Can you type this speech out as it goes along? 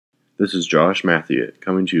This is Josh Mathieu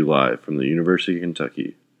coming to you live from the University of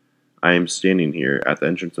Kentucky. I am standing here at the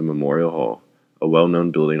entrance of Memorial Hall, a well-known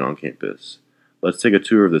building on campus. Let's take a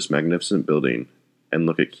tour of this magnificent building and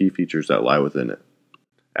look at key features that lie within it.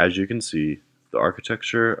 As you can see, the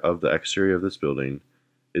architecture of the exterior of this building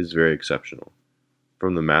is very exceptional.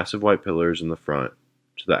 From the massive white pillars in the front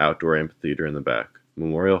to the outdoor amphitheater in the back,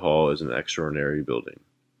 Memorial Hall is an extraordinary building.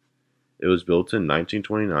 It was built in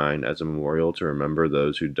 1929 as a memorial to remember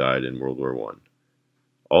those who died in World War I.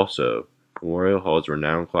 Also, Memorial Hall's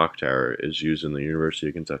renowned clock tower is used in the University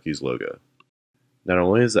of Kentucky's logo. Not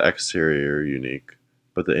only is the exterior unique,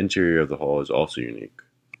 but the interior of the hall is also unique.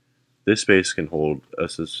 This space can hold a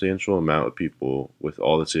substantial amount of people with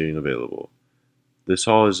all the seating available. This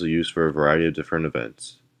hall is used for a variety of different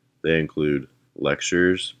events. They include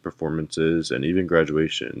lectures, performances, and even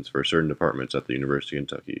graduations for certain departments at the University of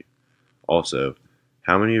Kentucky. Also,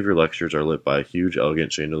 how many of your lectures are lit by huge,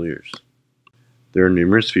 elegant chandeliers? There are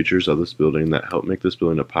numerous features of this building that help make this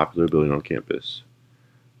building a popular building on campus.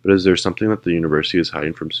 But is there something that the university is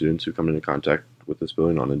hiding from students who come into contact with this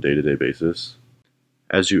building on a day-to-day basis?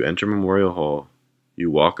 As you enter Memorial Hall, you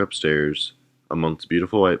walk upstairs amongst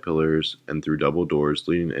beautiful white pillars and through double doors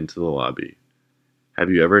leading into the lobby.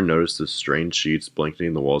 Have you ever noticed the strange sheets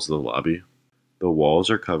blanketing the walls of the lobby? The walls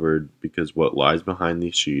are covered because what lies behind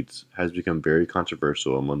these sheets has become very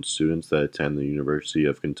controversial among students that attend the University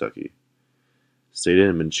of Kentucky. Stated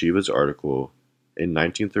in Menchiva's article, in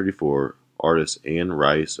 1934, artist Anne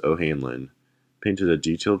Rice O'Hanlon painted a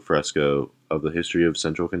detailed fresco of the history of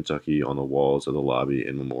central Kentucky on the walls of the lobby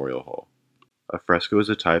in Memorial Hall. A fresco is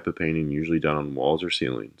a type of painting usually done on walls or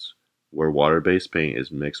ceilings, where water-based paint is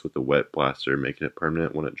mixed with the wet plaster, making it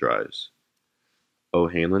permanent when it dries.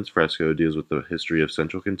 O'Hanlon's fresco deals with the history of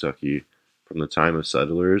central Kentucky from the time of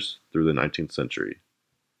settlers through the 19th century.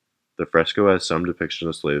 The fresco has some depiction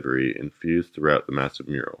of slavery infused throughout the massive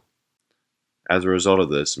mural. As a result of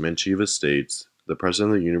this, Menchiva states, the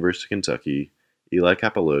president of the University of Kentucky, Eli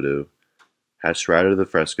Capilotto, has shrouded the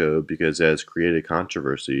fresco because it has created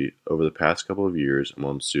controversy over the past couple of years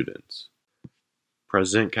among students.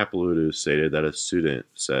 President Capilotto stated that a student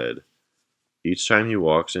said, each time he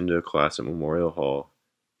walks into a class at Memorial Hall,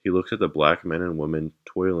 he looks at the black men and women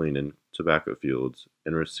toiling in tobacco fields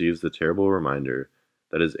and receives the terrible reminder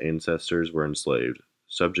that his ancestors were enslaved,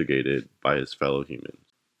 subjugated by his fellow humans.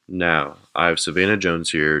 Now, I have Savannah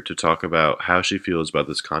Jones here to talk about how she feels about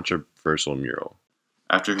this controversial mural.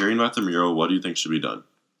 After hearing about the mural, what do you think should be done?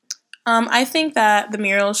 I think that the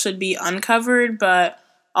mural should be uncovered, but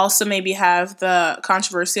also maybe have the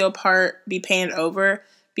controversial part be painted over,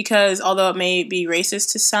 because although it may be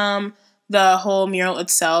racist to some, the whole mural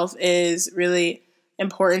itself is really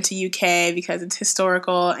important to UK because it's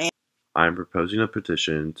historical. And I am proposing a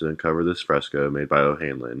petition to uncover this fresco made by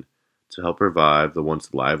O'Hanlon to help revive the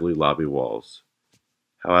once lively lobby walls.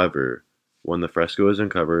 However, when the fresco is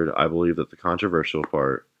uncovered, I believe that the controversial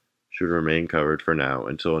part should remain covered for now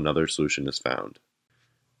until another solution is found.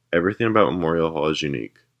 Everything about Memorial Hall is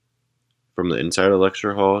unique, from the inside of the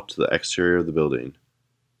lecture hall to the exterior of the building.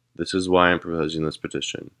 This is why I am proposing this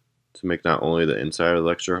petition, to make not only the inside of the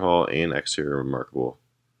lecture hall and exterior remarkable,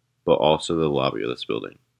 but also the lobby of this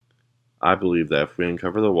building. I believe that if we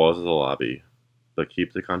uncover the walls of the lobby, but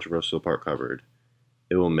keep the controversial part covered,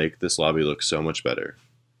 it will make this lobby look so much better.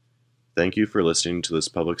 Thank you for listening to this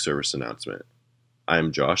public service announcement. I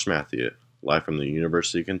am Josh Mathieu, live from the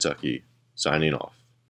University of Kentucky, signing off.